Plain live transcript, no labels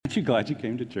You glad you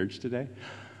came to church today?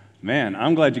 Man,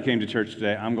 I'm glad you came to church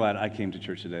today. I'm glad I came to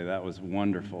church today. That was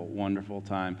wonderful, wonderful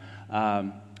time.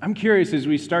 I'm curious, as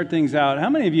we start things out, how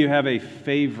many of you have a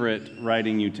favorite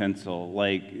writing utensil?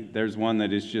 Like, there's one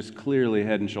that is just clearly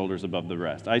head and shoulders above the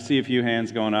rest. I see a few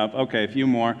hands going up. Okay, a few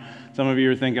more. Some of you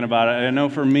are thinking about it. I know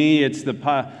for me, it's the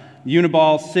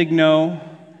Uniball Signo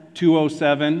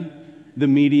 207. The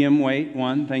medium weight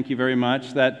one, thank you very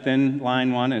much. That thin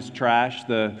line one is trash.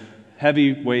 The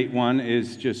heavyweight one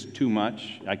is just too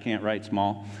much. I can't write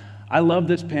small. I love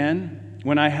this pen.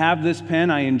 When I have this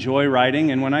pen, I enjoy writing,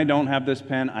 and when I don't have this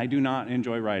pen, I do not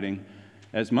enjoy writing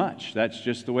as much. That's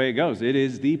just the way it goes. It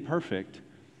is the perfect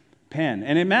pen.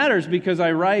 And it matters because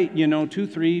I write, 2,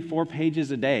 3, 4 pages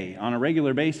a day on a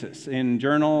regular basis in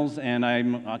journals, and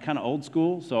I'm kind of old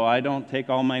school, so I don't take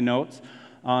all my notes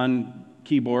on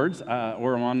keyboards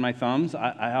or on my thumbs.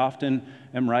 I often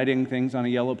am writing things on a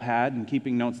yellow pad and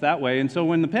keeping notes that way. And so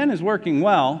when the pen is working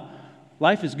well,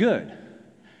 life is good.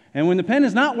 And when the pen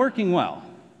is not working well,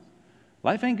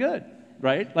 life ain't good,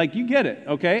 right? Like, you get it,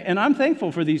 okay? And I'm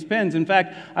thankful for these pens. In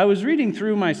fact, I was reading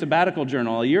through my sabbatical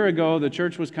journal. A year ago, the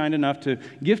church was kind enough to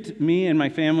gift me and my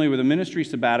family with a ministry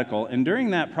sabbatical. And during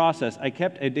that process, I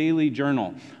kept a daily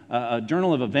journal, a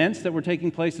journal of events that were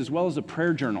taking place, as well as a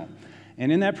prayer journal.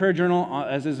 And in that prayer journal,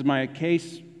 as is my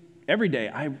case every day,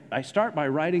 I start by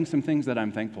writing some things that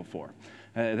I'm thankful for.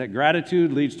 That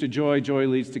gratitude leads to joy, joy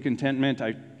leads to contentment.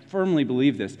 I firmly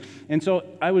believe this. And so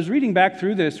I was reading back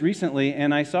through this recently,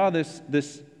 and I saw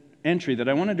this entry that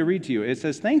I wanted to read to you. It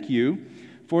says, "Thank you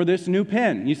for this new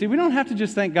pen." You see, we don't have to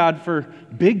just thank God for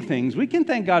big things. We can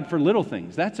thank God for little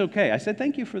things. That's okay. I said,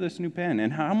 "Thank you for this new pen,"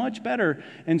 and how much better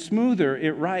and smoother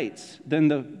it writes than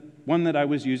the one that I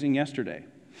was using yesterday.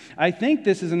 I think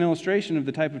this is an illustration of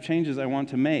the type of changes I want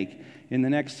to make in the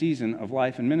next season of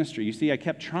life and ministry. You see, I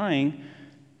kept trying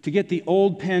to get the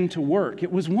old pen to work.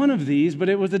 It was one of these, but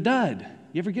it was a dud.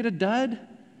 You ever get a dud?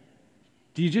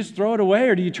 Do you just throw it away,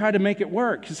 or do you try to make it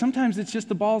work? Because sometimes it's just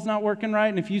the ball's not working right,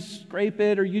 and if you scrape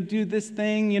it or you do this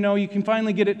thing, you can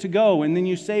finally get it to go, and then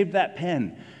you saved that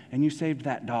pen, and you saved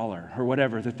that dollar, or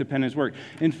whatever, that the pen has worked.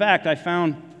 In fact, I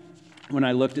found, when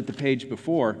I looked at the page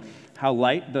before, how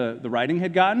light the writing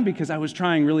had gotten, because I was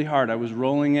trying really hard. I was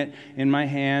rolling it in my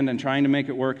hand and trying to make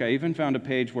it work. I even found a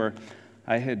page where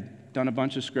I had done a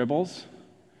bunch of scribbles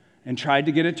and tried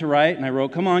to get it to write, and I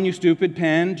wrote, "Come on, you stupid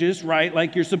pen, just write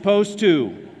like you're supposed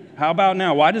to. How about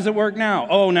now? Why does it work now?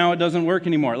 Oh, now it doesn't work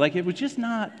anymore." Like, it was just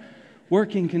not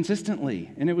working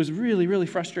consistently, and it was really, really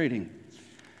frustrating.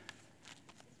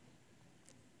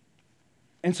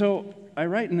 And so I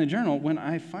write in the journal, when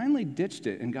I finally ditched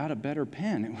it and got a better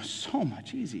pen, it was so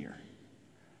much easier.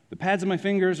 The pads of my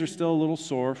fingers are still a little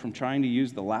sore from trying to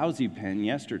use the lousy pen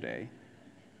yesterday.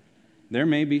 There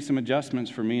may be some adjustments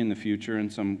for me in the future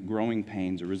and some growing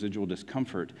pains or residual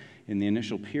discomfort in the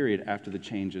initial period after the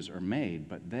changes are made,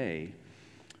 but they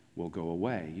will go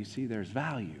away. You see, there's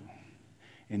value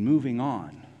in moving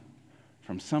on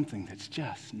from something that's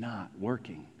just not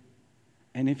working.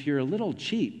 And if you're a little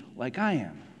cheap, like I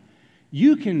am,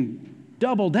 you can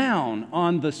double down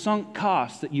on the sunk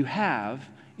costs that you have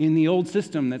in the old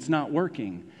system that's not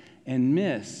working and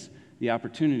miss the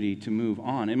opportunity to move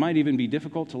on. It might even be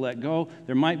difficult to let go.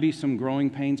 There might be some growing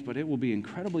pains, but it will be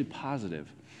incredibly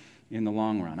positive in the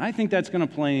long run. I think that's going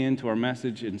to play into our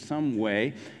message in some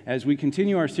way as we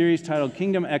continue our series titled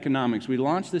Kingdom Economics. We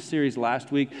launched this series last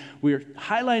week. We're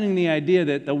highlighting the idea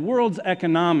that the world's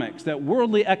economics, that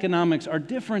worldly economics are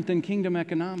different than kingdom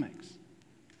economics,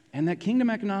 and that kingdom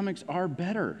economics are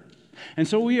better. And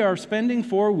so we are spending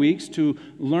 4 weeks to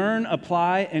learn,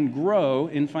 apply, and grow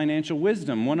in financial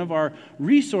wisdom. One of our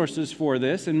resources for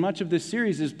this, and much of this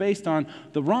series, is based on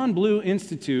the Ron Blue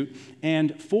Institute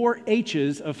and 4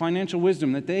 H's of financial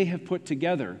wisdom that they have put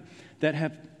together that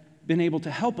have been able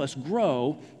to help us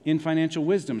grow in financial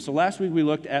wisdom. So last week we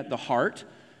looked at the heart.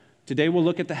 Today we'll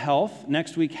look at the health.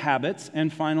 Next week, habits.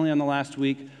 And finally, on the last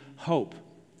week, hope.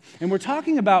 And we're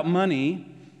talking about money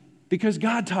because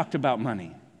God talked about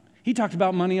money. He talked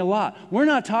about money a lot. We're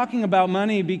not talking about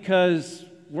money because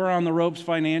we're on the ropes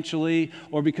financially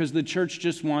or because the church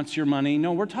just wants your money.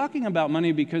 No, we're talking about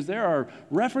money because there are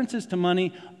references to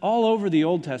money all over the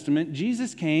Old Testament.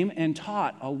 Jesus came and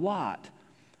taught a lot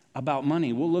about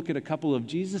money. We'll look at a couple of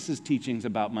Jesus' teachings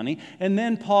about money. And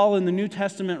then Paul and the New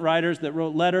Testament writers that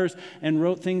wrote letters and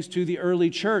wrote things to the early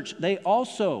church, they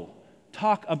also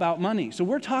talk about money. So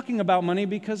we're talking about money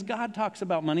because God talks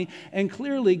about money, and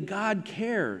clearly God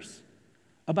cares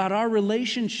about our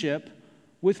relationship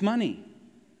with money.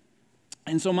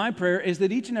 And so my prayer is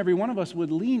that each and every one of us would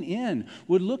lean in,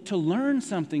 would look to learn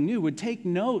something new, would take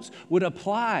notes, would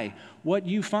apply, what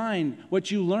you find, what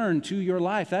you learn to your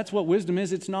life. That's what wisdom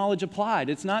is. It's knowledge applied.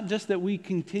 It's not just that we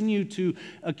continue to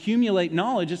accumulate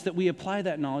knowledge, it's that we apply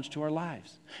that knowledge to our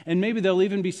lives. And maybe there'll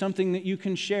even be something that you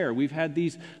can share. We've had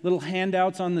these little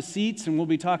handouts on the seats, and we'll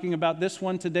be talking about this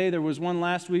one today. There was one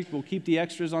last week. We'll keep the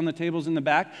extras on the tables in the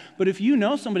back. But if you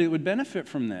know somebody that would benefit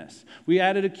from this, we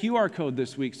added a QR code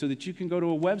this week so that you can go to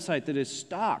a website that is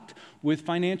stocked with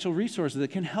financial resources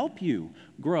that can help you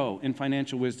grow in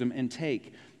financial wisdom and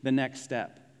take the next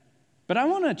step. But I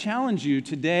want to challenge you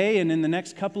today and in the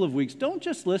next couple of weeks, don't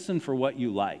just listen for what you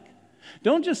like.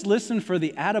 Don't just listen for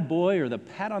the attaboy or the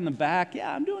pat on the back.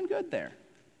 Yeah, I'm doing good there.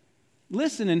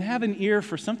 Listen and have an ear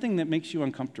for something that makes you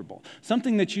uncomfortable,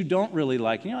 something that you don't really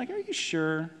like. And you're like, are you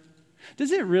sure?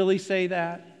 Does it really say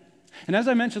that? And as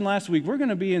I mentioned last week, we're going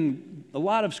to be in a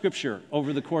lot of scripture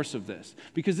over the course of this,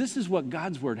 because this is what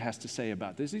God's word has to say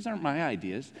about this. These aren't my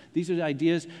ideas. These are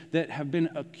ideas that have been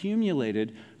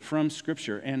accumulated from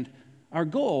scripture. And our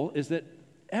goal is that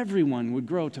everyone would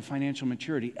grow to financial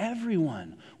maturity.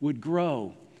 Everyone would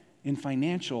grow in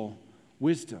financial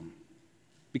wisdom.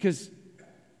 Because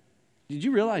did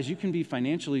you realize you can be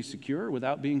financially secure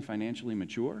without being financially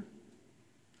mature?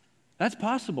 That's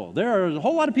possible. There are a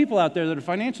whole lot of people out there that are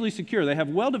financially secure. They have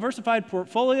well-diversified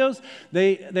portfolios.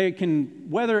 They can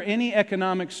weather any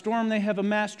economic storm. They have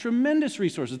amassed tremendous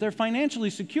resources. They're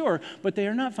financially secure, but they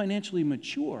are not financially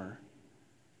mature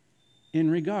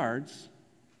in regards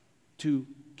to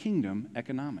kingdom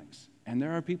economics. And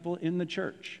there are people in the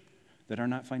church that are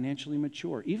not financially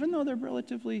mature, even though they're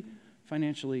relatively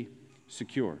financially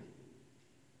secure.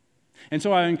 And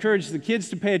so I encourage the kids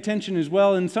to pay attention as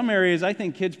well. In some areas, I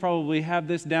think kids probably have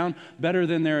this down better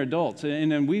than their adults.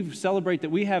 And we celebrate that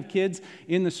we have kids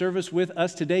in the service with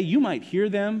us today. You might hear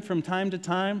them from time to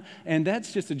time, and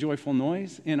that's just a joyful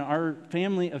noise in our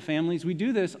family of families. We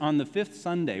do this on the fifth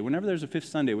Sunday, whenever there's a fifth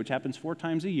Sunday, which happens 4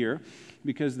 times a year,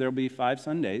 because there'll be 5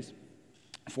 Sundays.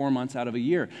 4 months out of a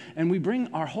year. And we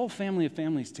bring our whole family of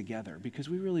families together because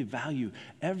we really value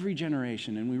every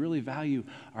generation and we really value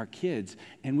our kids.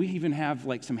 And we even have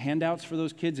like some handouts for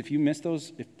those kids. If you miss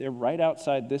those, if they're right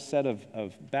outside this set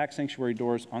of back sanctuary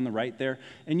doors on the right there,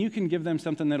 and you can give them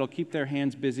something that'll keep their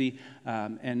hands busy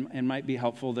and might be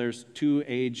helpful. There's 2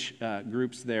 age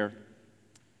groups there.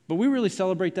 But we really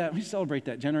celebrate that. We celebrate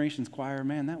that Generations Choir.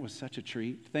 Man, that was such a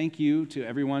treat. Thank you to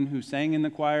everyone who sang in the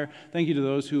choir. Thank you to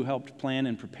those who helped plan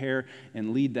and prepare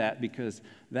and lead that, because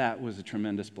that was a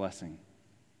tremendous blessing.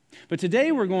 But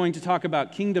today we're going to talk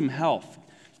about kingdom health.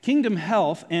 Kingdom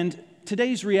health, and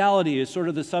today's reality is sort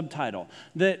of the subtitle.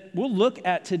 That we'll look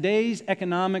at today's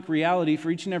economic reality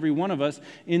for each and every one of us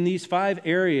in these 5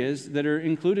 areas that are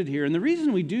included here. And the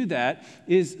reason we do that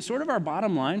is sort of our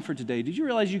bottom line for today. Did you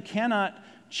realize you cannot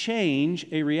change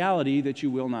a reality that you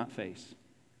will not face?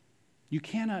 You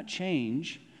cannot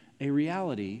change a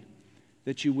reality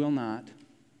that you will not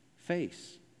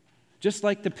face. Just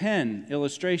like the pen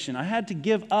illustration, I had to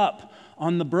give up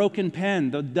on the broken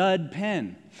pen, the dud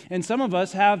pen. And some of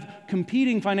us have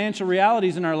competing financial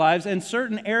realities in our lives, and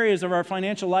certain areas of our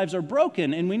financial lives are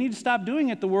broken, and we need to stop doing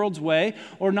it the world's way,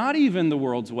 or not even the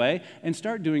world's way, and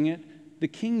start doing it the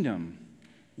kingdom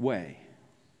way.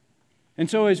 And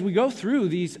so as we go through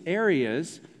these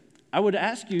areas, I would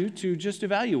ask you to just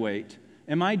evaluate,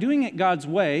 am I doing it God's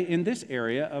way in this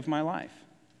area of my life?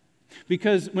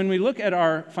 Because when we look at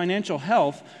our financial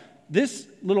health, this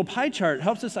little pie chart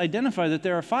helps us identify that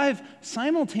there are 5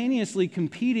 simultaneously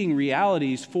competing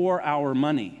realities for our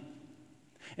money.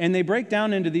 And they break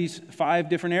down into these 5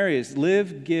 different areas: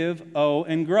 live, give, owe,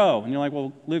 and grow. And you're like,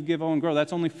 well, live, give, owe, and grow,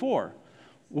 that's only 4.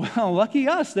 Well, lucky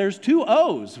us, there's 2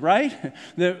 O's, right?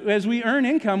 As we earn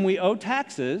income, we owe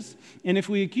taxes, and if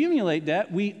we accumulate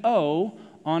debt, we owe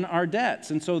on our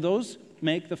debts. And so those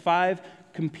make the 5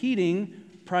 competing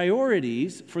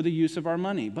priorities for the use of our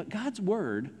money. But God's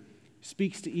word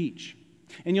speaks to each.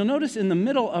 And you'll notice in the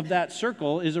middle of that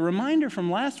circle is a reminder from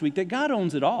last week that God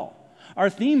owns it all. Our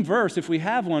theme verse, if we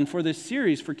have one for this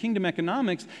series for Kingdom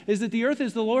Economics, is that the earth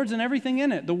is the Lord's and everything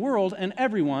in it, the world and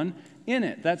everyone in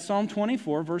it. That's Psalm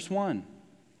 24, verse 1.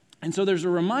 And so there's a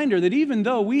reminder that even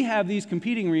though we have these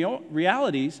competing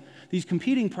realities, these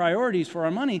competing priorities for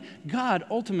our money, God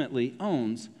ultimately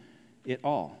owns it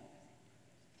all.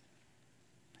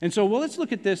 And so, let's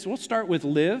look at this. We'll start with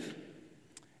live.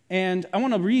 And I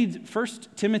want to read 1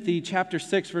 Timothy chapter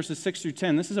 6, verses 6 through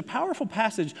 10. This is a powerful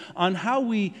passage on how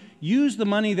we use the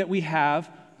money that we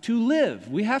have to live.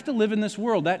 We have to live in this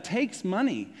world. That takes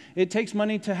money. It takes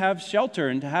money to have shelter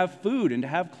and to have food and to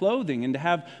have clothing and to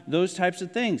have those types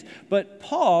of things. But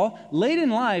Paul, late in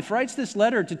life, writes this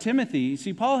letter to Timothy. You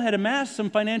see, Paul had amassed some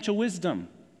financial wisdom.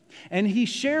 And he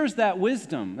shares that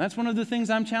wisdom. That's one of the things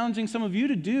I'm challenging some of you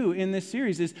to do in this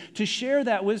series, is to share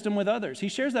that wisdom with others. He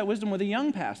shares that wisdom with a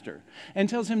young pastor and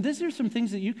tells him, these are some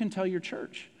things that you can tell your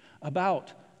church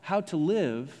about how to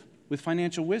live with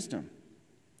financial wisdom.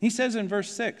 He says in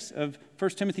verse 6 of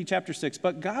 1 Timothy chapter 6,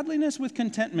 but godliness with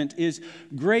contentment is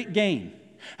great gain.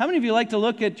 How many of you like to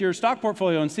look at your stock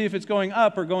portfolio and see if it's going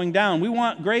up or going down? We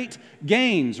want great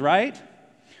gains, right?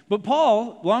 But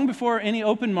Paul, long before any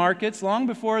open markets, long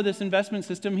before this investment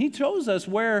system, he shows us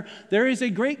where there is a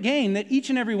great gain that each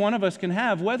and every one of us can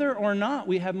have, whether or not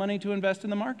we have money to invest in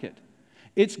the market.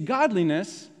 It's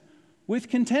godliness with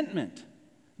contentment.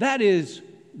 That is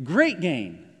great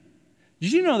gain.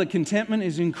 Did you know that contentment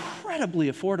is incredibly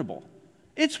affordable?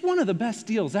 It's one of the best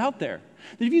deals out there.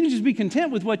 That if you can just be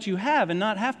content with what you have and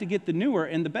not have to get the newer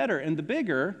and the better and the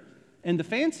bigger and the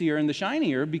fancier and the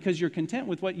shinier because you're content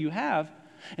with what you have,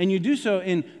 and you do so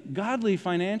in godly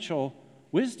financial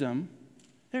wisdom,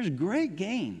 there's great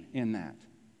gain in that.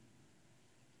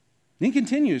 And he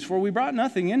continues, for we brought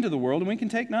nothing into the world and we can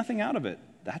take nothing out of it.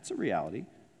 That's a reality.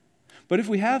 But if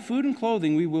we have food and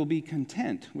clothing, we will be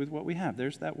content with what we have.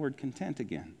 There's that word content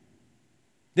again.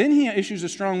 Then he issues a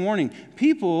strong warning.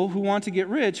 People who want to get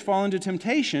rich fall into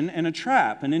temptation and a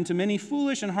trap and into many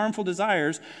foolish and harmful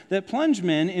desires that plunge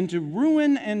men into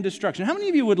ruin and destruction. How many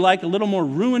of you would like a little more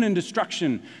ruin and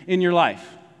destruction in your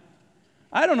life?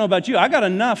 I don't know about you. I got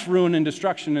enough ruin and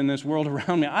destruction in this world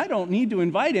around me. I don't need to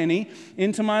invite any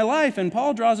into my life. And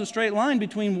Paul draws a straight line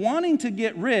between wanting to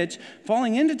get rich,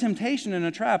 falling into temptation and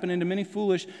a trap, and into many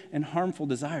foolish and harmful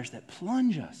desires that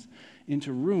plunge us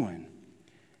into ruin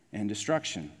and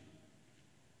destruction.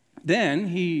 Then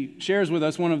he shares with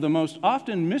us one of the most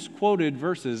often misquoted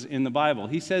verses in the Bible.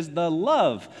 He says, the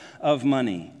love of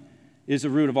money is the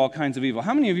root of all kinds of evil.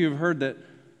 How many of you have heard that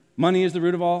money is the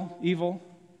root of all evil?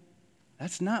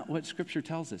 That's not what Scripture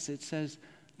tells us. It says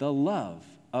the love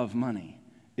of money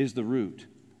is the root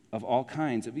of all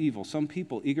kinds of evil. Some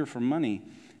people, eager for money,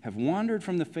 have wandered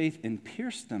from the faith and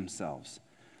pierced themselves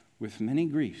with many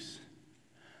griefs.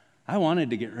 I wanted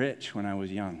to get rich when I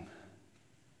was young.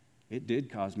 It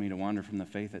did cause me to wander from the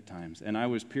faith at times, and I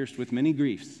was pierced with many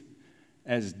griefs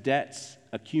as debts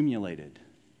accumulated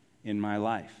in my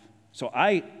life. So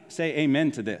I say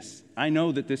amen to this. I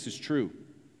know that this is true.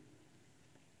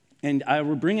 And I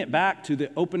will bring it back to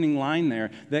the opening line there,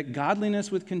 that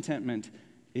godliness with contentment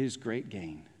is great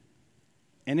gain.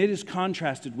 And it is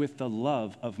contrasted with the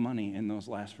love of money in those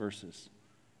last verses.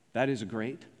 That is a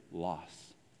great loss.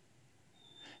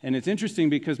 And it's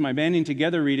interesting because my Banding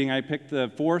Together reading, I picked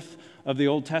the fourth of the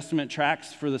Old Testament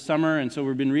tracts for the summer, and so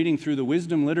we've been reading through the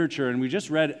wisdom literature, and we just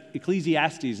read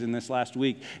Ecclesiastes in this last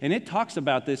week, and it talks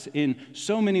about this in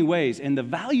so many ways, and the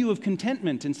value of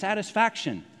contentment and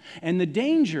satisfaction, and the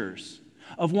dangers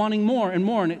of wanting more and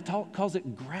more, and it calls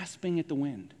it grasping at the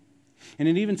wind. And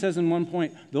it even says in one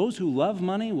point, those who love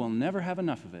money will never have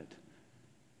enough of it,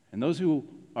 and those who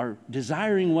are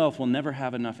desiring wealth will never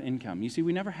have enough income. You see,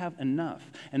 we never have enough.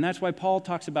 And that's why Paul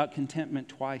talks about contentment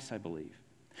twice, I believe.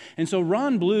 And so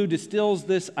Ron Blue distills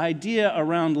this idea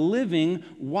around living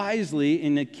wisely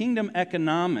in the kingdom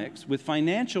economics with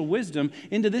financial wisdom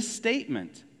into this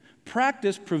statement.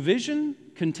 Practice provision,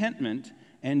 contentment,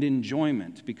 and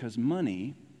enjoyment, because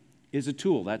money is a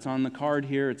tool. That's on the card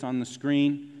here. It's on the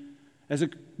screen. As a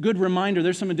good reminder,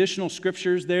 there's some additional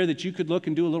scriptures there that you could look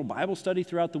and do a little Bible study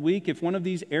throughout the week if one of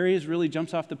these areas really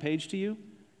jumps off the page to you.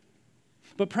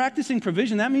 But practicing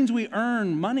provision, that means we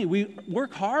earn money. We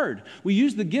work hard. We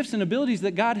use the gifts and abilities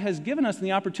that God has given us and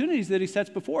the opportunities that He sets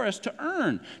before us to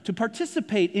earn, to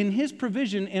participate in His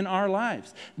provision in our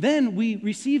lives. Then we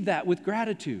receive that with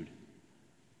gratitude.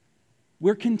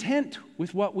 We're content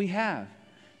with what we have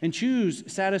and choose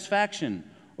satisfaction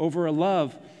over a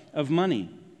love of money.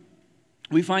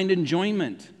 We find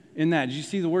enjoyment in that. Did you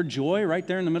see the word joy right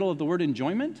there in the middle of the word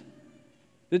enjoyment?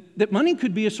 That money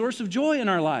could be a source of joy in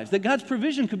our lives, that God's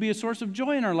provision could be a source of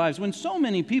joy in our lives. When so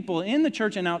many people in the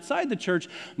church and outside the church,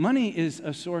 money is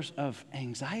a source of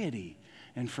anxiety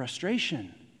and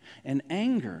frustration and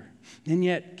anger. And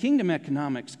yet, kingdom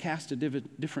economics cast a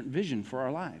different vision for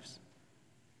our lives.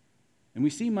 And we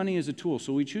see money as a tool,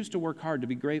 so we choose to work hard, to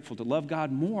be grateful, to love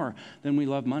God more than we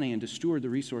love money, and to steward the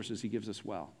resources He gives us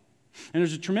well. And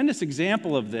there's a tremendous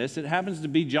example of this. It happens to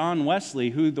be John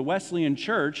Wesley, who the Wesleyan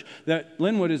church that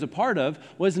Linwood is a part of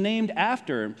was named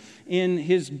after. In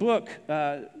his book,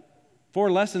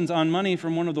 4 Lessons on Money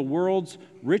from one of the world's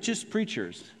richest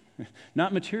preachers,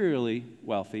 not materially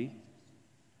wealthy,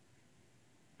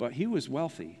 but he was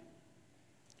wealthy.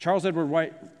 Charles Edward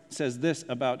White says this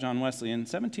about John Wesley. In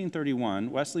 1731,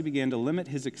 Wesley began to limit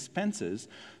his expenses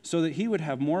so that he would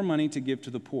have more money to give to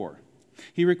the poor.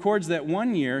 He records that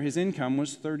one year his income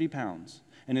was 30 pounds,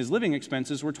 and his living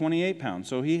expenses were 28 pounds,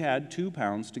 so he had 2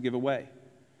 pounds to give away.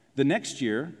 The next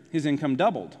year, his income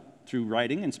doubled through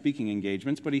writing and speaking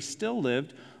engagements, but he still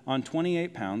lived on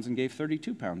 28 pounds and gave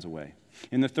 32 pounds away.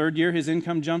 In the third year, his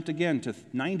income jumped again to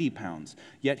 90 pounds,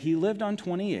 yet he lived on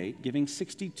 28, giving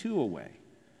 62 away.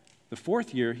 The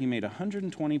fourth year, he made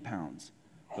 120 pounds,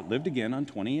 but lived again on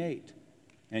 28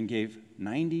 and gave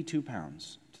 92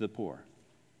 pounds to the poor.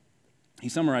 He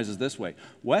summarizes this way: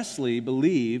 Wesley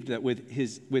believed that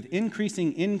with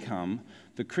increasing income,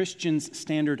 the Christian's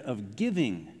standard of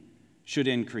giving should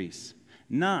increase,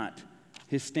 not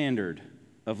his standard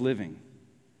of living.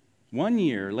 1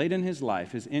 year late in his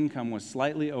life, his income was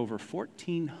slightly over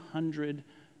 1,400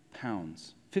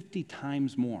 pounds, 50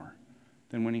 times more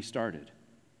than when he started.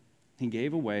 He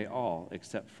gave away all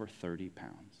except for 30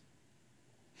 pounds.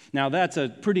 Now, that's a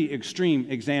pretty extreme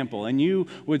example, and you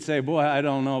would say, boy, I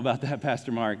don't know about that,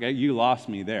 Pastor Mark. You lost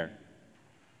me there.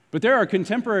 But there are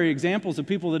contemporary examples of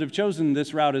people that have chosen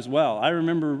this route as well. I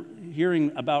remember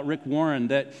hearing about Rick Warren,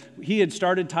 that he had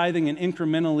started tithing and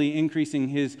incrementally increasing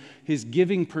his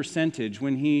giving percentage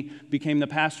when he became the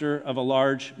pastor of a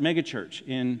large megachurch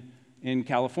in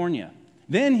California.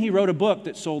 Then he wrote a book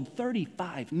that sold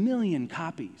 35 million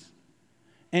copies.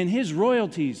 And his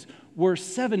royalties were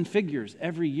 7 figures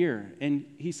every year. And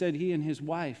he said he and his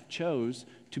wife chose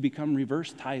to become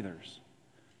reverse tithers,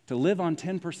 to live on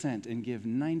 10% and give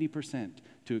 90%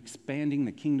 to expanding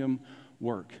the kingdom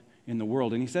work in the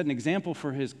world. And he set an example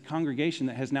for his congregation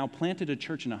that has now planted a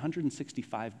church in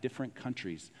 165 different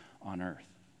countries on earth.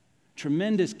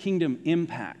 Tremendous kingdom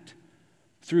impact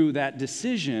through that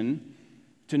decision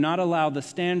to not allow the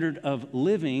standard of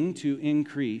living to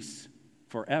increase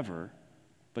forever,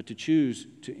 but to choose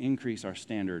to increase our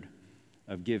standard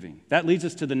of giving. That leads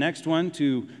us to the next one,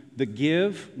 to the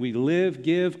give. We live,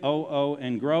 give,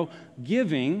 and grow.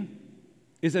 Giving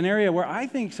is an area where I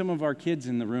think some of our kids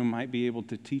in the room might be able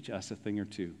to teach us a thing or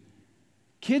two.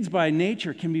 Kids by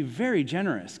nature can be very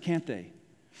generous, can't they?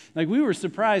 Like, we were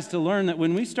surprised to learn that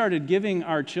when we started giving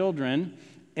our children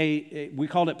we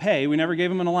called it pay. We never gave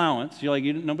them an allowance. You're like,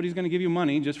 nobody's going to give you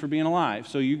money just for being alive.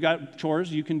 So you got chores,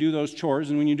 you can do those chores,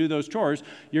 and when you do those chores,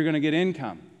 you're going to get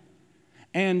income.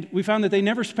 And we found that they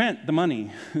never spent the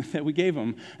money that we gave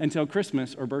them until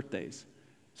Christmas or birthdays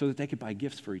so that they could buy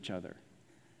gifts for each other.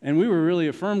 And we were really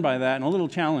affirmed by that and a little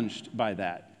challenged by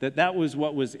that was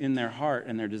what was in their heart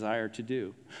and their desire to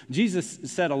do. Jesus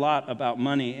said a lot about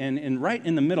money, and right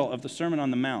in the middle of the Sermon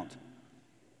on the Mount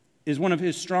is one of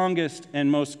his strongest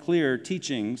and most clear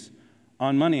teachings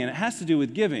on money, and it has to do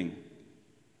with giving.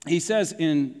 He says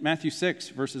in Matthew 6,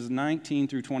 verses 19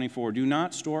 through 24, "Do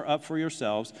not store up for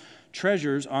yourselves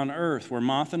treasures on earth where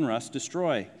moth and rust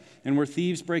destroy, and where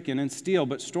thieves break in and steal,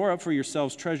 but store up for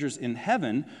yourselves treasures in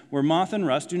heaven where moth and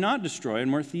rust do not destroy,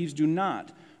 and where thieves do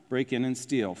not break in and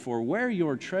steal. For where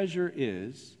your treasure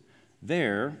is,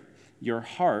 there your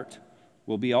heart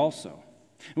will be also."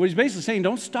 And what he's basically saying,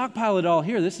 don't stockpile it all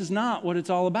here. This is not what it's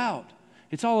all about.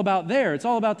 It's all about there. It's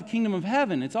all about the kingdom of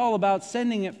heaven. It's all about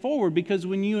sending it forward, because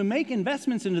when you make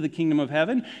investments into the kingdom of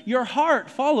heaven, your heart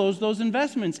follows those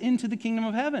investments into the kingdom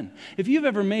of heaven. If you've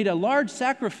ever made a large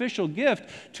sacrificial gift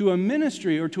to a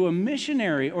ministry or to a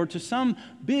missionary or to some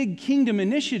big kingdom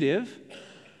initiative,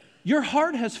 your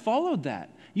heart has followed that.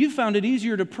 You've found it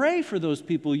easier to pray for those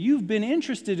people. You've been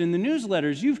interested in the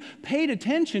newsletters. You've paid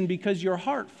attention because your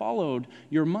heart followed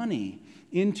your money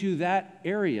into that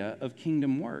area of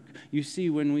kingdom work. You see,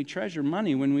 when we treasure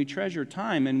money, when we treasure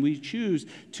time, and we choose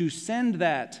to send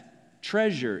that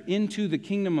treasure into the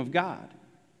kingdom of God,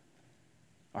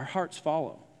 our hearts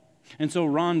follow. And so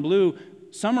Ron Blue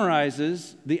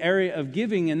summarizes the area of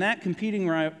giving and that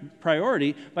competing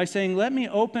priority by saying, let me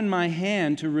open my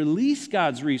hand to release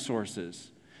God's resources,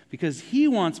 because he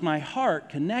wants my heart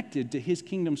connected to his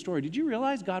kingdom story. Did you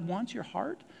realize God wants your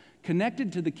heart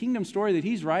connected to the kingdom story that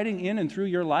he's writing in and through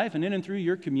your life and in and through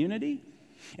your community?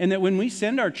 And that when we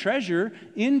send our treasure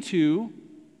into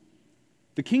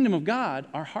the kingdom of God,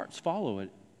 our hearts follow it.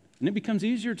 And it becomes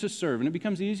easier to serve, and it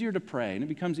becomes easier to pray, and it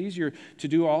becomes easier to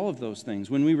do all of those things.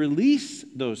 When we release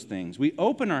those things, we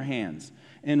open our hands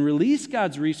and release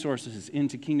God's resources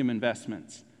into kingdom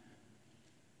investments,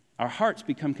 our hearts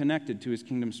become connected to his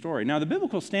kingdom story. Now, the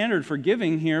biblical standard for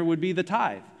giving here would be the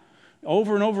tithe.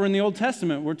 Over and over in the Old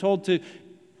Testament, we're told to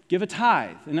give a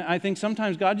tithe. And I think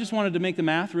sometimes God just wanted to make the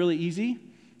math really easy.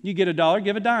 You get $1,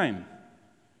 give a dime.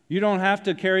 You don't have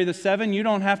to carry the 7. You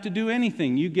don't have to do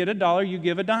anything. You get $1, you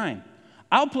give a dime.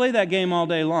 I'll play that game all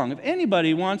day long. If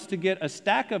anybody wants to get a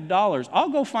stack of dollars, I'll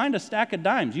go find a stack of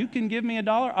dimes. You can give me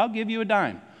 $1, I'll give you a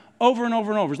dime. Over and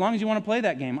over and over. As long as you want to play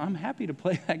that game, I'm happy to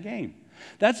play that game.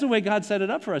 That's the way God set it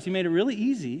up for us. He made it really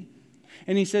easy.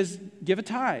 And he says, give a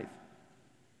tithe.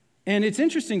 And it's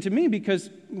interesting to me because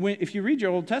if you read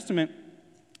your Old Testament,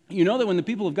 you know that when the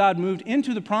people of God moved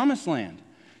into the promised land,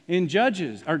 in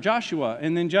Judges, or Joshua,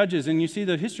 and then Judges, and you see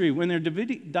the history, when they're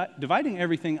dividing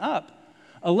everything up,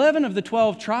 11 of the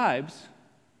 12 tribes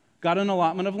got an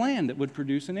allotment of land that would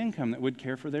produce an income that would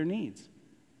care for their needs.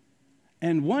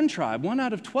 And one tribe, 1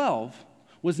 out of 12,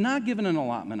 was not given an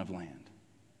allotment of land.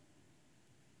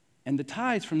 And the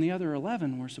tithes from the other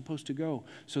 11 were supposed to go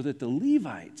so that the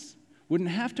Levites wouldn't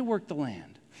have to work the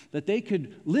land, that they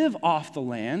could live off the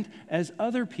land as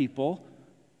other people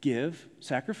give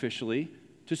sacrificially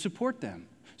to support them,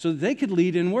 so that they could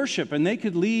lead in worship, and they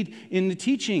could lead in the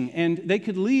teaching, and they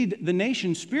could lead the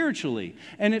nation spiritually.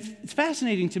 And it's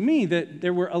fascinating to me that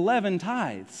there were 11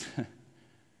 tithes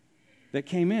that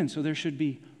came in, so there should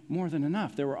be more than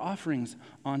enough. There were offerings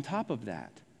on top of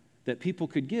that people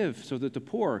could give so that the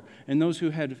poor and those who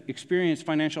had experienced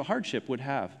financial hardship would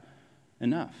have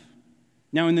enough.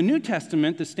 Now, in the New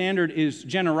Testament, the standard is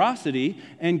generosity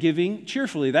and giving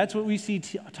cheerfully. That's what we see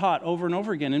taught over and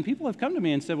over again. And people have come to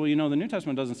me and said, well, you know, the New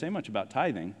Testament doesn't say much about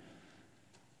tithing.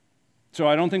 So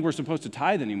I don't think we're supposed to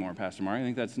tithe anymore, Pastor Mark. I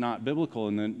think that's not biblical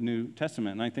in the New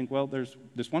Testament. And I think, well, there's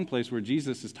this one place where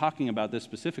Jesus is talking about this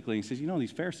specifically. He says, you know,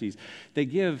 these Pharisees,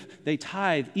 they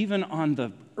tithe even on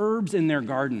the herbs in their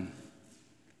garden,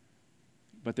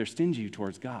 but they're stingy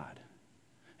towards God.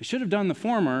 They should have done the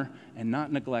former and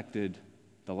not neglected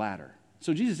the latter.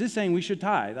 So Jesus is saying we should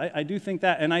tithe. I do think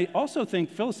that. And I also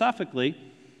think philosophically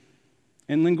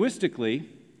and linguistically,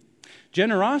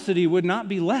 generosity would not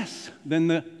be less than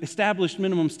the established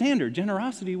minimum standard.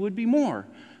 Generosity would be more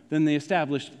than the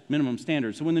established minimum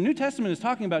standard. So when the New Testament is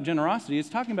talking about generosity, it's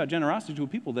talking about generosity to a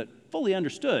people that fully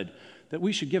understood that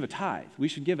we should give a tithe. We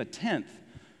should give a tenth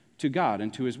to God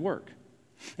and to his work.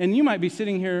 And you might be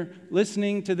sitting here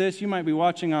listening to this. You might be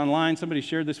watching online. Somebody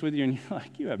shared this with you, and you're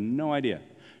like, you have no idea.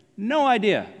 No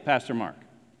idea, Pastor Mark.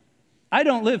 I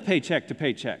don't live paycheck to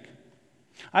paycheck.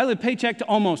 I live paycheck to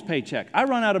almost paycheck. I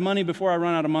run out of money before I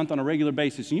run out of month on a regular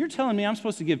basis. And you're telling me I'm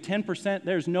supposed to give 10%?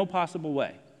 There's no possible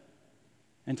way.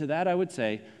 And to that I would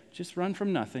say, just run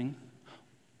from nothing.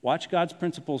 Watch God's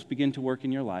principles begin to work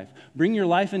in your life. Bring your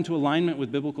life into alignment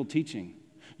with biblical teaching.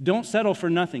 Don't settle for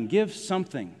nothing. Give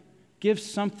something. Give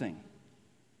something.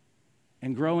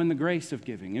 And grow in the grace of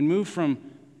giving. And move from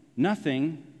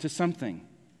nothing to something.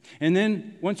 And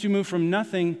then once you move from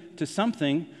nothing to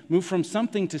something, move from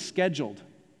something to scheduled.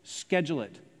 Schedule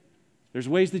it. There's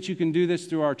ways that you can do this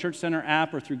through our Church Center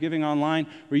app or through giving online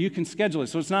where you can schedule it.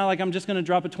 So it's not like I'm just going to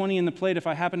drop a 20 in the plate if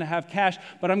I happen to have cash,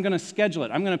 but I'm going to schedule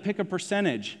it. I'm going to pick a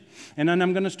percentage, and then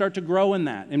I'm going to start to grow in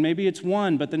that. And maybe it's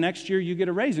 1, but the next year you get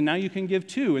a raise, and now you can give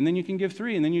 2, and then you can give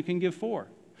 3, and then you can give 4.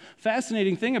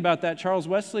 Fascinating thing about that John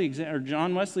Wesley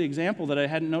example that I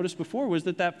hadn't noticed before was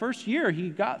that first year he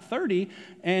got 30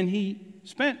 and he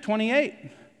spent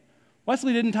 28.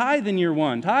 Wesley didn't tithe in year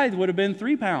 1. Tithe would have been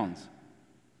 3 pounds.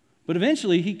 But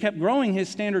eventually he kept growing his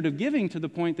standard of giving to the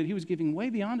point that he was giving way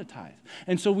beyond a tithe.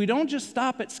 And so we don't just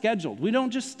stop at scheduled. We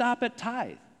don't just stop at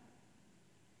tithe.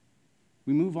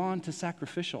 We move on to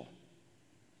sacrificial.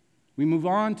 We move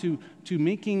on to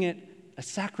making it a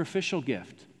sacrificial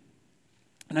gift.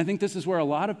 And I think this is where a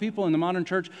lot of people in the modern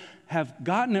church have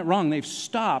gotten it wrong. They've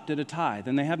stopped at a tithe,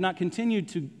 and they have not continued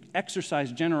to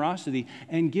exercise generosity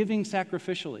and giving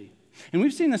sacrificially. And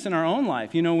we've seen this in our own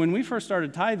life. You know, when we first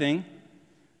started tithing,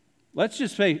 let's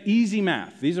just say easy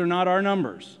math. These are not our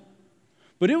numbers.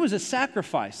 But it was a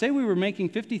sacrifice. Say we were making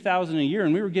 $50,000 a year,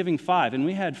 and we were giving 5, and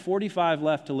we had 45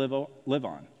 left to live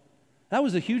on. That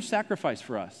was a huge sacrifice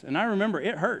for us, and I remember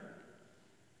it hurt.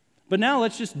 But now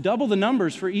let's just double the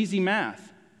numbers for easy math.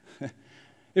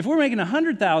 If we're making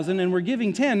 $100,000 and we're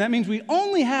giving 10, that means we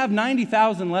only have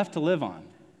 $90,000 left to live on.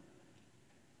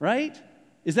 Right?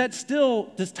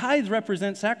 Does tithes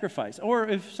represent sacrifice? Or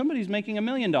if somebody's making $1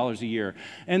 million a year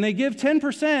and they give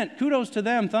 10%, kudos to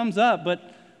them, thumbs up,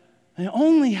 but they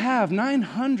only have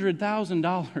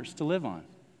 $900,000 to live on.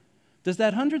 Does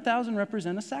that $100,000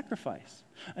 represent a sacrifice?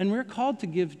 And we're called to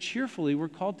give cheerfully, we're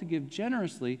called to give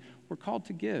generously, we're called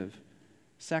to give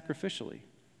sacrificially.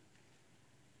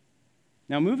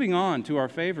 Now, moving on to our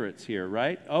favorites here,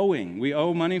 right? Owing. We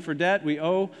owe money for debt. We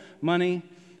owe money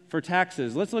for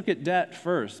taxes. Let's look at debt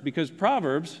first, because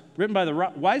Proverbs, written by the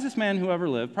wisest man who ever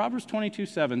lived, Proverbs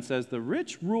 22:7 says, "The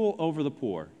rich rule over the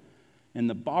poor, and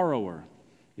the borrower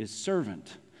is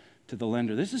servant to the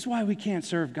lender." This is why we can't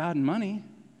serve God and money.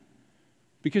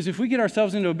 Because if we get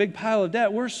ourselves into a big pile of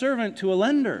debt, we're servant to a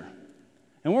lender,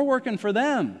 and we're working for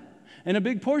them. And a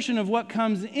big portion of what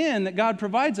comes in that God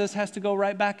provides us has to go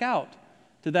right back out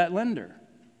to that lender.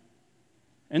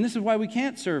 And this is why we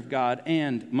can't serve God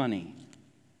and money.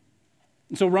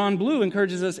 And so Ron Blue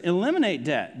encourages us eliminate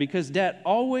debt, because debt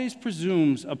always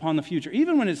presumes upon the future.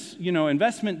 Even when it's,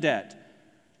 investment debt,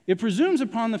 it presumes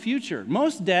upon the future.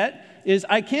 Most debt is,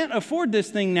 I can't afford this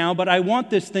thing now, but I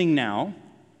want this thing now.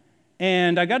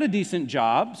 And I got a decent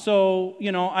job, so,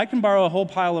 I can borrow a whole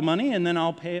pile of money and then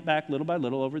I'll pay it back little by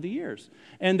little over the years.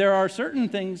 And there are certain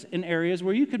things in areas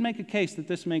where you could make a case that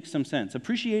this makes some sense.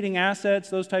 Appreciating assets,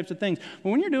 those types of things.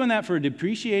 But when you're doing that for a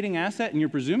depreciating asset and you're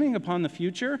presuming upon the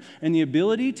future and the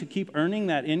ability to keep earning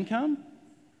that income,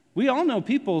 we all know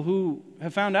people who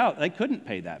have found out they couldn't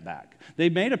pay that back. They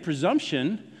made a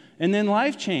presumption and then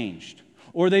life changed.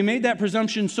 Or they made that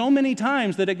presumption so many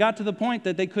times that it got to the point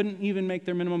that they couldn't even make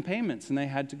their minimum payments and they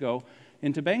had to go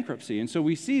into bankruptcy. And so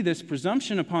we see this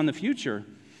presumption upon the future.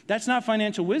 That's not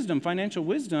financial wisdom. Financial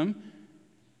wisdom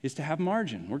is to have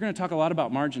margin. We're going to talk a lot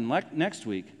about margin next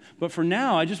week. But for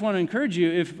now, I just want to encourage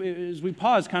you, as we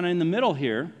pause kind of in the middle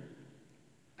here,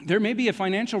 there may be a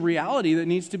financial reality that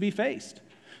needs to be faced.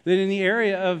 That in the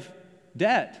area of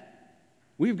debt,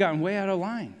 we've gotten way out of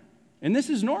line. And this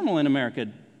is normal in America.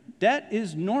 Debt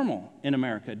is normal in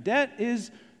America. Debt is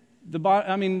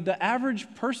the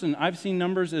average person, I've seen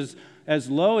numbers as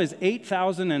low as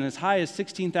 $8,000 and as high as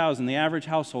 $16,000. The average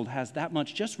household has that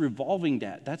much just revolving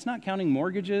debt. That's not counting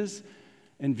mortgages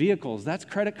and vehicles. That's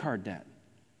credit card debt.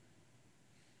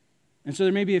 And so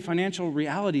there may be a financial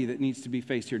reality that needs to be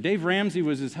faced here. Dave Ramsey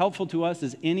was as helpful to us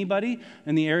as anybody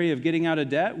in the area of getting out of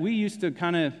debt. We used to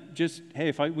kind of just, hey,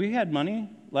 if we had money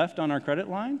left on our credit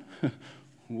line,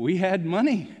 we had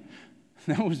money.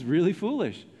 That was really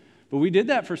foolish. But we did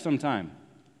that for some time.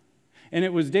 And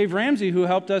it was Dave Ramsey who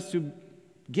helped us to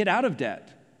get out of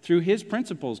debt through his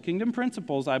principles, kingdom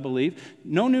principles, I believe.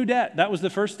 No new debt. That was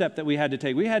the first step that we had to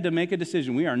take. We had to make a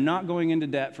decision. We are not going into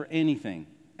debt for anything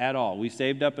at all. We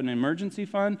saved up an emergency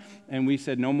fund, and we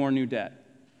said no more new debt.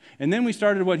 And then we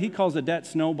started what he calls a debt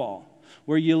snowball,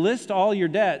 where you list all your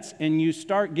debts and you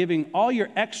start giving all your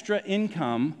extra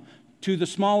income to the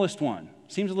smallest one.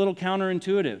 Seems a little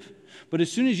counterintuitive. But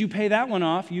as soon as you pay that one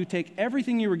off, you take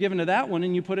everything you were given to that one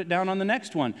and you put it down on the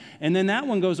next one. And then that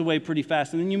one goes away pretty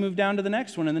fast. And then you move down to the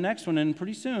next one and the next one. And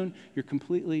pretty soon, you're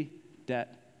completely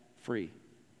debt-free.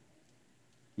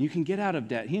 You can get out of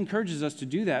debt. He encourages us to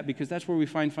do that because that's where we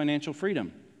find financial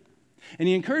freedom. And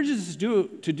he encourages us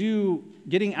to do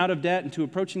getting out of debt and to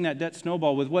approaching that debt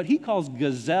snowball with what he calls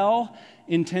gazelle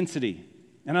intensity.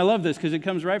 And I love this because it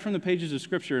comes right from the pages of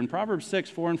Scripture. In Proverbs 6,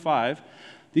 4, and 5,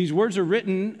 these words are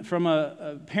written from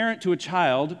a parent to a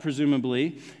child,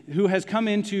 presumably, who has come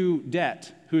into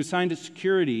debt, who has signed a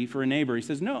security for a neighbor. He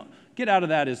says, no, get out of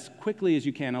that as quickly as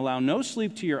you can. Allow no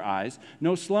sleep to your eyes,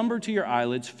 no slumber to your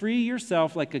eyelids. Free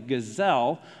yourself like a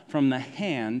gazelle from the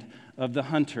hand of the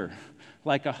hunter,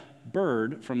 like a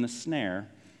bird from the snare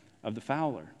of the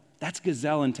fowler. That's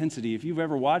gazelle intensity. If you've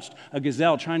ever watched a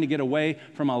gazelle trying to get away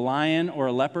from a lion or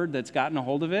a leopard that's gotten a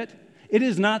hold of it, it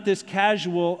is not this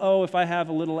casual, if I have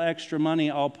a little extra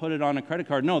money, I'll put it on a credit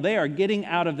card. No, they are getting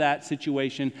out of that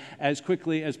situation as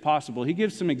quickly as possible. He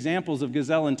gives some examples of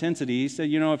gazelle intensity. He said,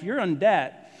 if you're in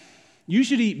debt, you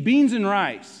should eat beans and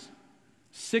rice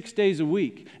 6 days a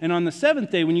week. And on the seventh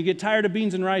day, when you get tired of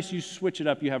beans and rice, you switch it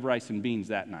up. You have rice and beans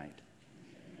that night.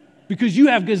 Because you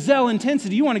have gazelle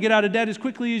intensity. You want to get out of debt as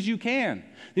quickly as you can.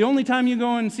 The only time you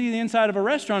go and see the inside of a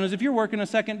restaurant is if you're working a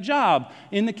second job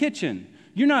in the kitchen.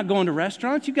 You're not going to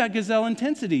restaurants. You've got gazelle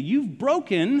intensity. You've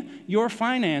broken your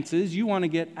finances. You want to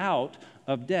get out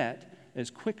of debt as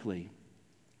quickly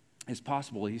as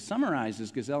possible. He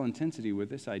summarizes gazelle intensity with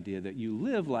this idea that you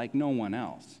live like no one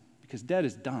else. Because debt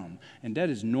is dumb and debt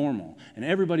is normal. And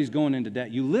everybody's going into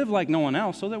debt. You live like no one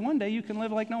else so that one day you can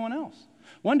live like no one else.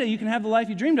 One day you can have the life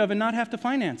you dreamed of and not have to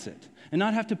finance it. And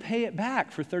not have to pay it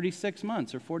back for 36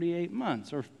 months or 48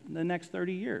 months or the next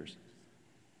 30 years.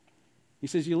 He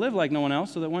says you live like no one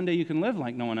else so that one day you can live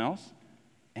like no one else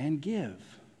and give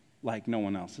like no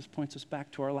one else. This points us back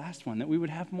to our last one, that we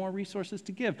would have more resources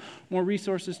to give, more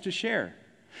resources to share.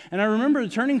 And I remember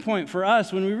the turning point for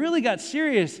us when we really got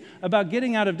serious about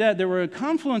getting out of debt. There were a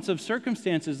confluence of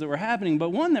circumstances that were happening,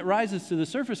 but one that rises to the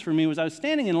surface for me was I was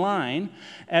standing in line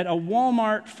at a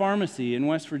Walmart pharmacy in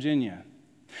West Virginia.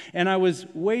 And I was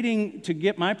waiting to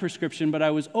get my prescription, but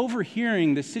I was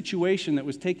overhearing the situation that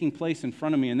was taking place in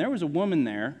front of me. And there was a woman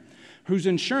there whose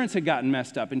insurance had gotten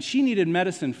messed up, and she needed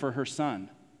medicine for her son.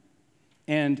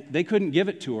 And they couldn't give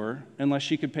it to her unless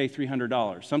she could pay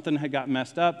 $300. Something had got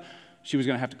messed up. She was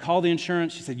going to have to call the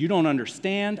insurance. She said, you don't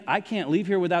understand. I can't leave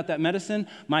here without that medicine.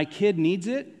 My kid needs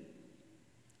it.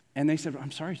 And they said,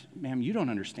 I'm sorry, ma'am, you don't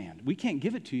understand. We can't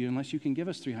give it to you unless you can give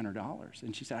us $300.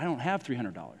 And she said, I don't have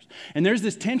 $300. And there's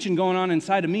this tension going on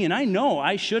inside of me, and I know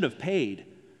I should have paid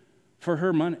for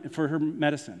her money, for her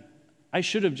medicine. I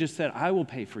should have just said, I will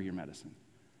pay for your medicine.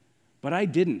 But I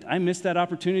didn't. I missed that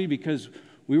opportunity because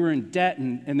we were in debt,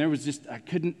 and there was just, I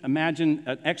couldn't imagine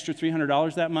an extra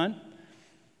 $300 that month.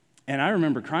 And I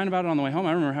remember crying about it on the way home.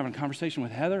 I remember having a conversation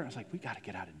with Heather. I was like, we got to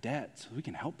get out of debt so we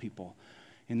can help people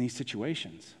in these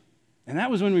situations. And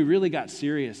that was when we really got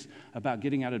serious about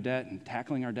getting out of debt and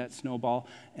tackling our debt snowball.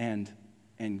 And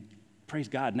praise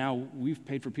God, now we've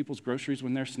paid for people's groceries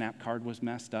when their SNAP card was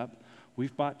messed up.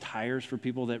 We've bought tires for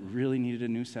people that really needed a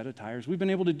new set of tires. We've been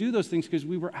able to do those things because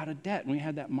we were out of debt and we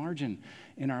had that margin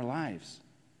in our lives.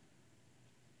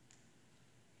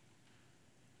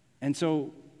 And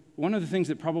so one of the things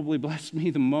that probably blessed me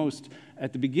the most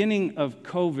at the beginning of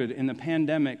COVID and the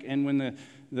pandemic, and when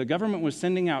the government was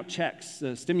sending out checks,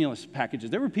 stimulus packages,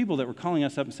 there were people that were calling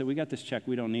us up and said, we got this check,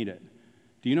 we don't need it.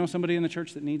 Do you know somebody in the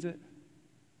church that needs it?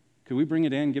 Could we bring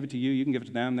it in, give it to you? You can give it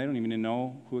to them. They don't even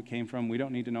know who it came from. We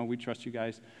don't need to know. We trust you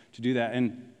guys to do that.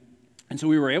 And so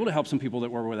we were able to help some people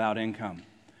that were without income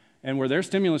and where their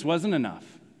stimulus wasn't enough.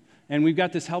 And we've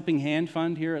got this Helping Hand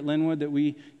Fund here at Linwood that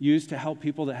we use to help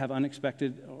people that have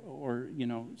unexpected or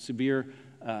severe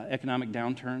economic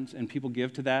downturns. And people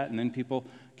give to that, and then people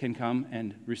can come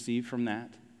and receive from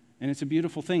that. And it's a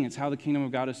beautiful thing. It's how the kingdom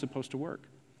of God is supposed to work.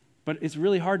 But it's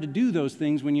really hard to do those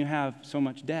things when you have so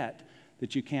much debt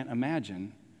that you can't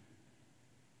imagine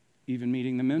even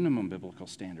meeting the minimum biblical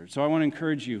standards. So I want to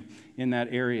encourage you in that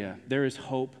area. There is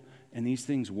hope, and these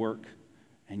things work,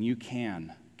 and you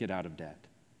can get out of debt.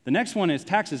 The next one is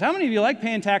taxes. How many of you like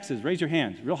paying taxes? Raise your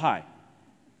hands, real high.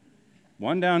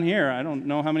 One down here. I don't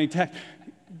know how many tax.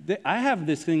 I have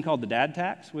this thing called the dad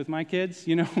tax with my kids.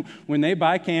 When they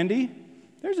buy candy,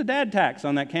 there's a dad tax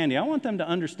on that candy. I want them to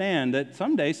understand that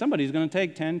someday somebody's going to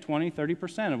take 10, 20,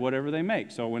 30% of whatever they make.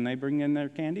 So when they bring in their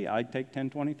candy, I take 10,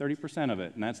 20, 30% of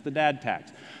it, and that's the dad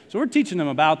tax. So we're teaching them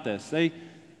about this.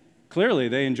 Clearly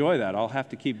they enjoy that. I'll have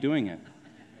to keep doing it.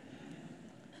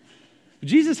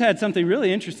 Jesus had something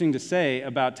really interesting to say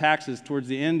about taxes towards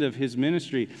the end of his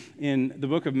ministry in the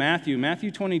book of Matthew, Matthew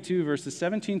 22, verses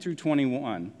 17 through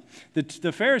 21.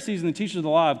 The Pharisees and the teachers of the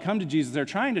law have come to Jesus. They're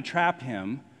trying to trap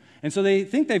him. And so they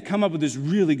think they've come up with this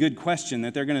really good question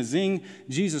that they're going to zing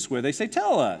Jesus with. They say,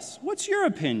 tell us, what's your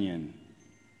opinion?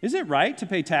 Is it right to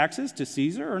pay taxes to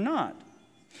Caesar or not?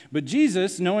 But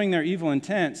Jesus, knowing their evil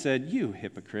intent, said, you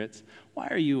hypocrites, why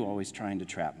are you always trying to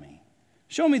trap me?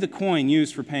 Show me the coin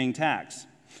used for paying tax.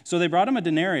 So they brought him a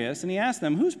denarius, and he asked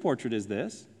them, whose portrait is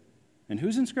this? And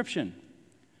whose inscription?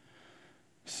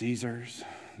 Caesar's,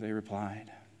 they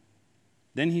replied.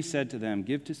 Then he said to them,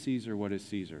 give to Caesar what is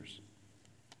Caesar's,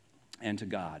 and to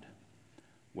God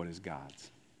what is God's.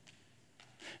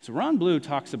 So Ron Blue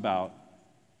talks about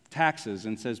taxes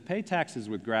and says, pay taxes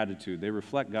with gratitude. They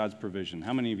reflect God's provision.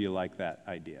 How many of you like that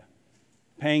idea?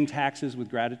 Paying taxes with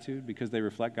gratitude because they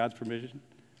reflect God's provision?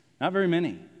 Not very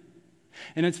many.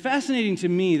 And it's fascinating to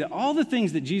me that all the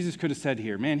things that Jesus could have said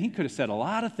here, man, he could have said a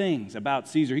lot of things about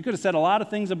Caesar. He could have said a lot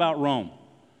of things about Rome.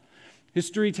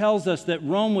 History tells us that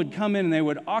Rome would come in and they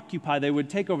would occupy, they would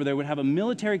take over, they would have a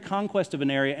military conquest of an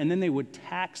area, and then they would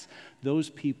tax those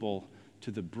people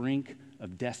to the brink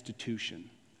of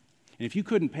destitution. And if you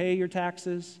couldn't pay your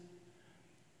taxes,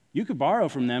 you could borrow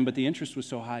from them, but the interest was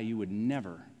so high you would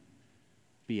never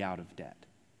be out of debt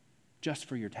just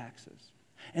for your taxes.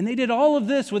 And they did all of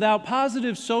this without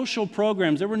positive social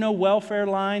programs. There were no welfare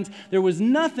lines. There was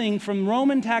nothing from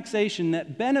Roman taxation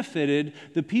that benefited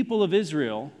the people of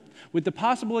Israel, with the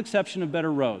possible exception of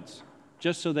better roads,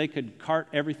 just so they could cart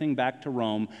everything back to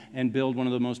Rome and build one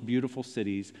of the most beautiful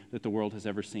cities that the world has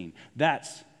ever seen.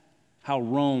 That's how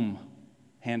Rome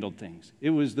handled things. It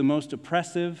was the most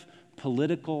oppressive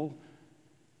political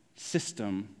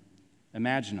system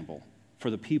imaginable for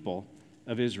the people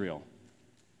of Israel.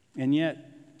 And yet,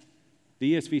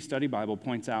 the ESV Study Bible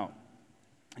points out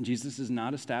Jesus is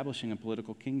not establishing a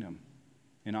political kingdom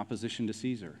in opposition to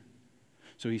Caesar.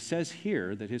 So he says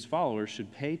here that his followers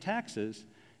should pay taxes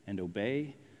and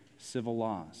obey civil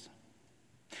laws.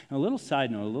 Now, a little side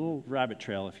note, a little rabbit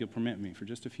trail, if you'll permit me, for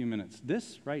just a few minutes.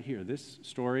 This right here, this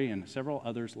story and several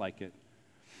others like it,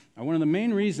 are one of the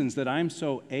main reasons that I'm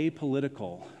so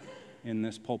apolitical in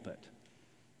this pulpit.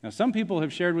 Now, some people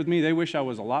have shared with me they wish I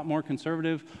was a lot more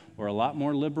conservative or a lot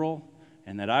more liberal,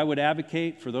 and that I would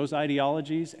advocate for those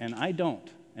ideologies, and I don't.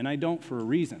 And I don't for a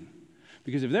reason.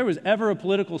 Because if there was ever a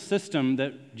political system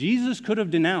that Jesus could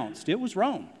have denounced, it was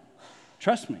Rome.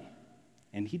 Trust me.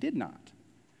 And he did not.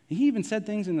 He even said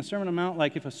things in the Sermon on the Mount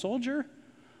like, if a soldier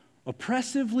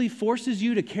oppressively forces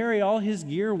you to carry all his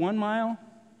gear 1 mile,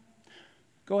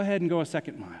 go ahead and go a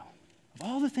 2nd mile. Of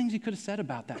all the things he could have said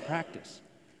about that practice,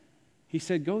 he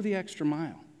said, go the extra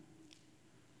mile.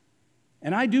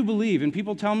 And I do believe, and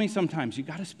people tell me sometimes, you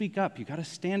got to speak up, you got to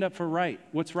stand up for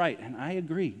what's right, and I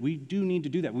agree. We do need to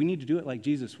do that. We need to do it like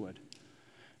Jesus would.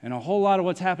 And a whole lot of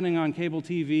what's happening on cable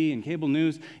TV and cable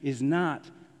news is not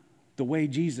the way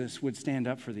Jesus would stand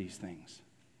up for these things.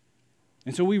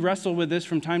 And so we wrestle with this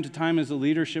from time to time as a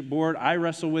leadership board. I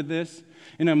wrestle with this.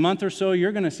 In a month or so,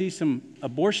 you're going to see some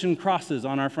abortion crosses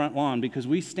on our front lawn because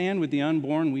we stand with the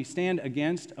unborn. We stand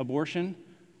against abortion.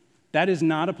 That is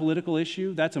not a political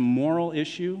issue. That's a moral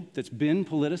issue that's been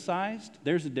politicized.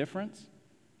 There's a difference.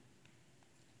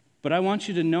 But I want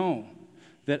you to know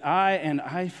that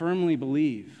I firmly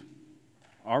believe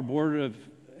our board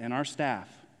and our staff,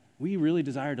 we really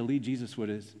desire to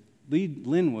lead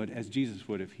Linwood as Jesus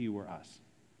would if he were us.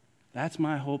 That's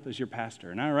my hope as your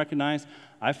pastor. And I recognize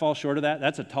I fall short of that.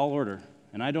 That's a tall order,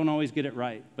 and I don't always get it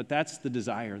right. But that's the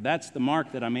desire. That's the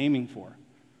mark that I'm aiming for.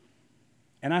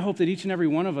 And I hope that each and every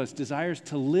one of us desires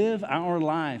to live our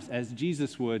lives as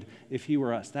Jesus would if he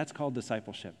were us. That's called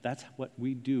discipleship. That's what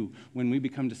we do when we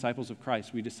become disciples of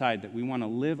Christ. We decide that we want to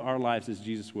live our lives as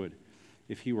Jesus would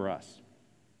if he were us.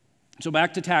 So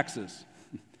back to taxes.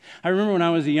 I remember when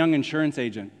I was a young insurance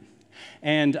agent,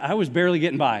 and I was barely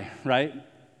getting by, right?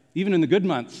 Even in the good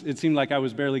months, it seemed like I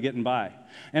was barely getting by.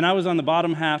 And I was on the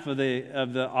bottom half of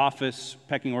the office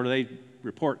pecking order. They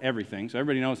report everything, so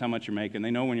everybody knows how much you're making. They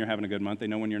know when you're having a good month. They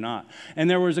know when you're not. And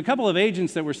there was a couple of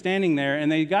agents that were standing there,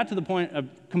 and they got to the point of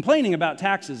complaining about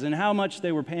taxes and how much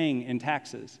they were paying in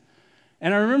taxes.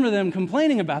 And I remember them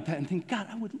complaining about that and thinking, God,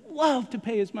 I would love to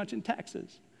pay as much in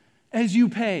taxes as you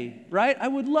pay, right? I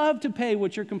would love to pay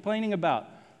what you're complaining about.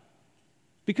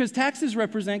 Because taxes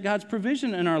represent God's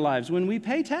provision in our lives. When we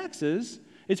pay taxes,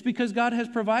 it's because God has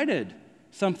provided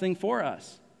something for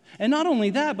us. And not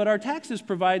only that, but our taxes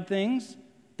provide things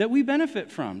that we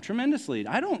benefit from tremendously.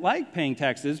 I don't like paying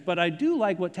taxes, but I do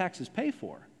like what taxes pay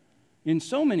for in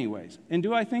so many ways. And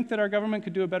do I think that our government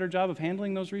could do a better job of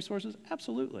handling those resources?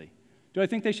 Absolutely. Do I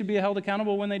think they should be held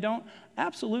accountable when they don't?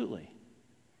 Absolutely.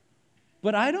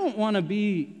 But I don't want to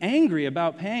be angry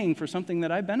about paying for something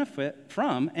that I benefit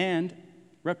from and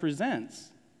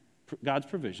represents God's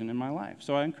provision in my life.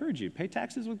 So I encourage you, pay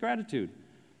taxes with gratitude.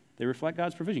 They reflect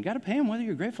God's provision. You got to pay them whether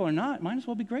you're grateful or not. Might as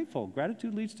well be grateful.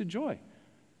 Gratitude leads to joy.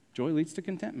 Joy leads to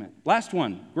contentment. Last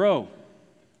one, grow.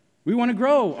 We want to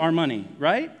grow our money,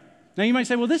 right? Now you might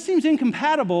say, well, this seems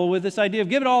incompatible with this idea of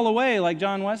give it all away like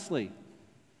John Wesley.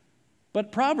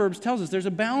 But Proverbs tells us there's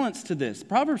a balance to this.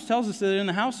 Proverbs tells us that in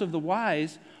the house of the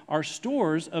wise are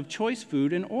stores of choice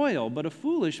food and oil, but a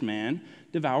foolish man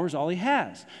devours all he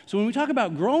has. So when we talk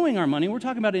about growing our money, we're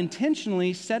talking about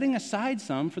intentionally setting aside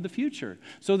some for the future,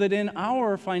 so that in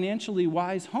our financially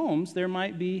wise homes, there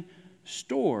might be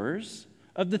stores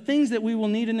of the things that we will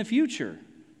need in the future.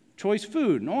 Choice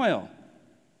food and oil.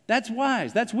 That's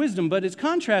wise, that's wisdom, but it's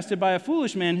contrasted by a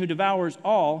foolish man who devours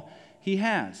all he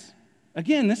has.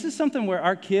 Again, this is something where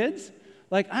our kids,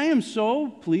 I am so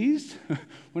pleased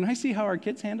when I see how our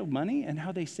kids handle money and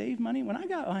how they save money. When I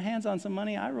got my hands on some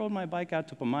money, I rode my bike out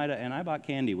to Pomaida and I bought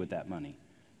candy with that money.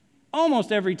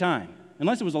 Almost every time.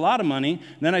 Unless it was a lot of money,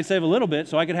 and then I'd save a little bit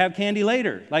so I could have candy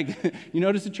later. You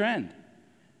notice a trend.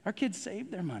 Our kids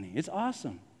save their money. It's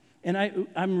awesome. And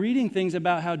I'm reading things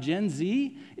about how Gen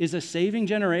Z is a saving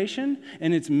generation,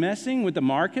 and it's messing with the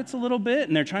markets a little bit,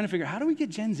 and they're trying to figure out how do we get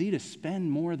Gen Z to spend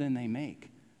more than they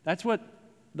make? That's what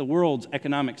the world's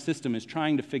economic system is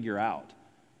trying to figure out.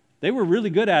 They were really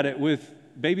good at it with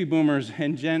baby boomers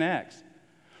and Gen X.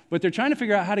 But they're trying to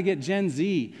figure out how to get Gen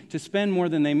Z to spend more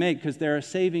than they make because they're a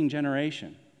saving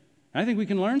generation. And I think we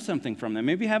can learn something from them.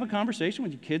 Maybe have a conversation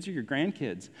with your kids or your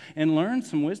grandkids and learn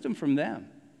some wisdom from them.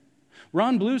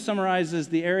 Ron Blue summarizes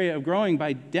the area of growing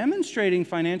by demonstrating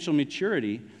financial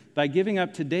maturity by giving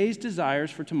up today's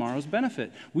desires for tomorrow's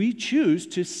benefit. We choose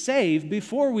to save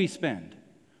before we spend.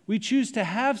 We choose to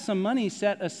have some money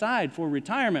set aside for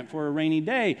retirement, for a rainy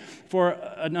day, for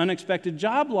an unexpected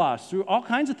job loss, through all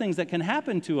kinds of things that can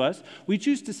happen to us. We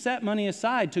choose to set money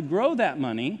aside to grow that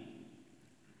money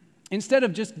instead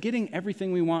of just getting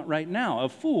everything we want right now. A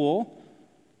fool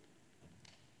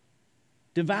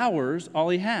devours all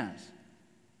he has.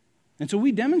 And so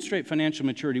we demonstrate financial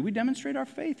maturity. We demonstrate our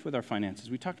faith with our finances.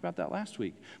 We talked about that last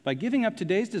week. By giving up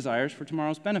today's desires for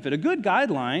tomorrow's benefit. A good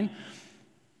guideline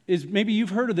is, maybe you've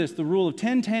heard of this, the rule of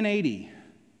 10-10-80.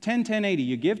 10-10-80.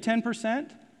 You give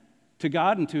 10%, to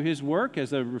God and to his work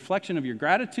as a reflection of your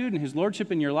gratitude and his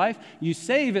lordship in your life, you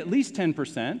save at least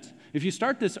 10%. If you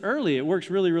start this early, it works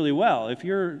really, really well. If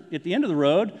you're at the end of the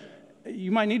road,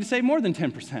 you might need to save more than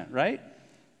 10%, right?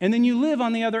 And then you live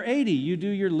on the other 80. You do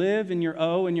your live and your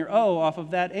owe off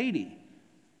of that 80.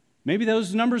 Maybe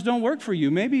those numbers don't work for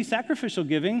you. Maybe sacrificial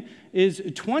giving is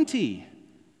 20,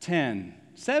 10,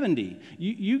 70.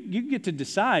 You get to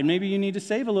decide. Maybe you need to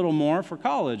save a little more for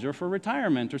college or for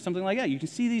retirement or something like that. You can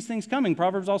see these things coming.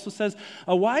 Proverbs also says,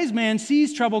 a wise man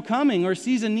sees trouble coming or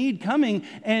sees a need coming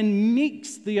and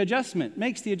makes the adjustment,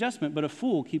 but a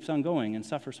fool keeps on going and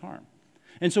suffers harm.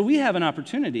 And so we have an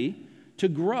opportunity to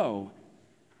grow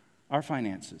our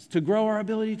finances, to grow our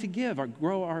ability to give,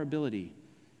 grow our ability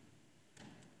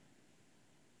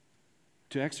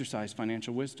to exercise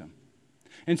financial wisdom.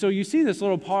 And so you see this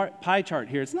little pie chart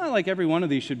here. It's not like every one of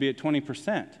these should be at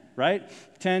 20%, right?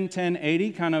 10, 10,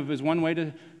 80 kind of is one way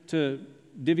to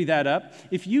divvy that up.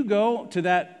 If you go to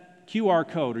that QR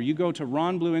code or you go to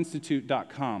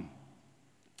ronblueinstitute.com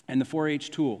and the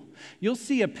 4-H tool, you'll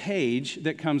see a page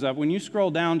that comes up. When you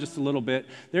scroll down just a little bit,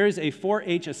 there is a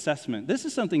 4-H assessment. This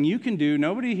is something you can do.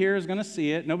 Nobody here is going to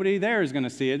see it. Nobody there is going to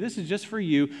see it. This is just for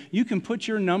you. You can put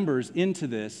your numbers into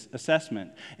this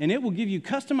assessment, and it will give you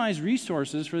customized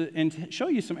resources and show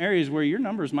you some areas where your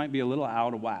numbers might be a little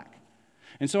out of whack.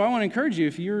 And so I want to encourage you,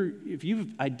 if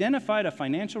you've identified a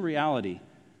financial reality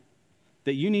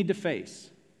that you need to face,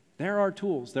 there are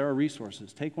tools, there are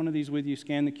resources. Take one of these with you,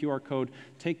 scan the QR code,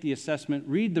 take the assessment,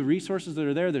 read the resources that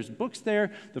are there. There's books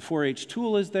there, the 4-H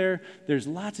tool is there. There's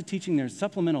lots of teaching. There's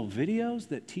supplemental videos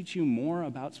that teach you more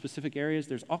about specific areas.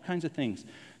 There's all kinds of things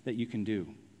that you can do.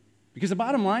 Because the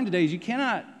bottom line today is you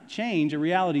cannot change a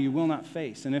reality you will not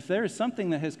face. And if there is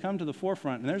something that has come to the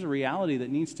forefront and there's a reality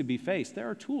that needs to be faced, there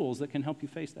are tools that can help you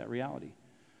face that reality.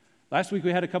 Last week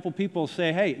we had a couple people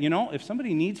say, hey, if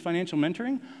somebody needs financial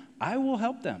mentoring, I will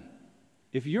help them.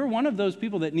 If you're one of those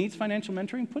people that needs financial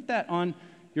mentoring, put that on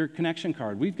your connection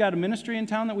card. We've got a ministry in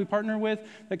town that we partner with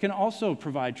that can also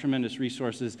provide tremendous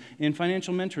resources in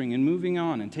financial mentoring and moving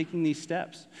on and taking these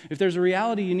steps. If there's a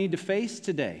reality you need to face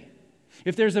today,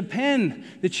 if there's a pen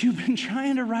that you've been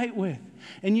trying to write with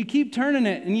and you keep turning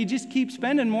it and you just keep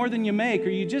spending more than you make, or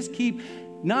you just keep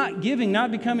not giving,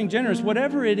 not becoming generous,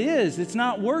 whatever it is, it's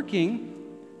not working,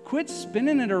 quit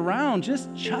spinning it around.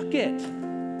 Just chuck it.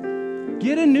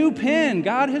 Get a new pen.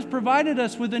 God has provided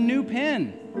us with a new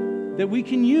pen that we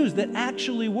can use that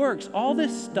actually works. All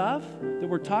this stuff that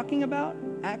we're talking about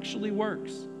actually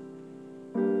works.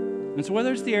 And so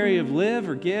whether it's the area of live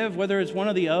or give, whether it's one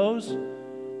of the O's,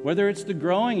 whether it's the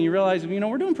growing, you realize,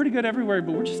 we're doing pretty good everywhere,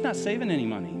 but we're just not saving any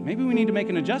money. Maybe we need to make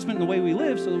an adjustment in the way we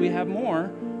live so that we have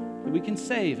more that we can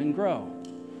save and grow.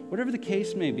 Whatever the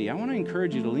case may be, I want to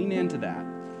encourage you to lean into that.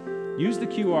 Use the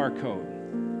QR code.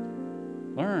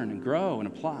 Learn and grow and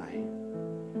apply.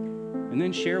 And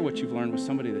then share what you've learned with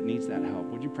somebody that needs that help.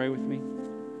 Would you pray with me?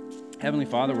 Heavenly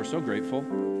Father, we're so grateful.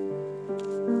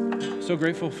 So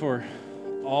grateful for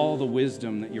all the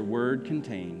wisdom that your word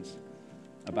contains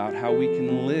about how we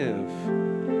can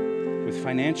live with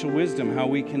financial wisdom, how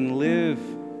we can live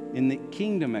in the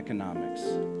kingdom economics,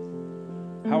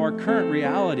 how our current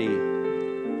reality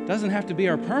doesn't have to be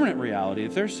our permanent reality.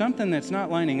 If there's something that's not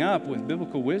lining up with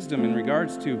biblical wisdom in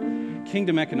regards to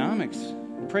kingdom economics,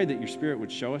 I pray that your Spirit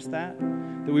would show us that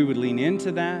we would lean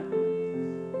into that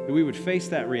we would face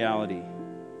that reality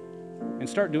and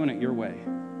start doing it your way.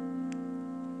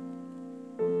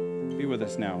 Be with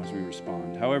us now as we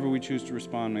respond. However we choose to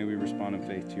respond, may we respond in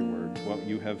faith to your word, what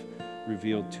you have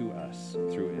revealed to us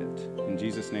through it. In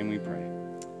Jesus' name we pray.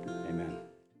 Amen.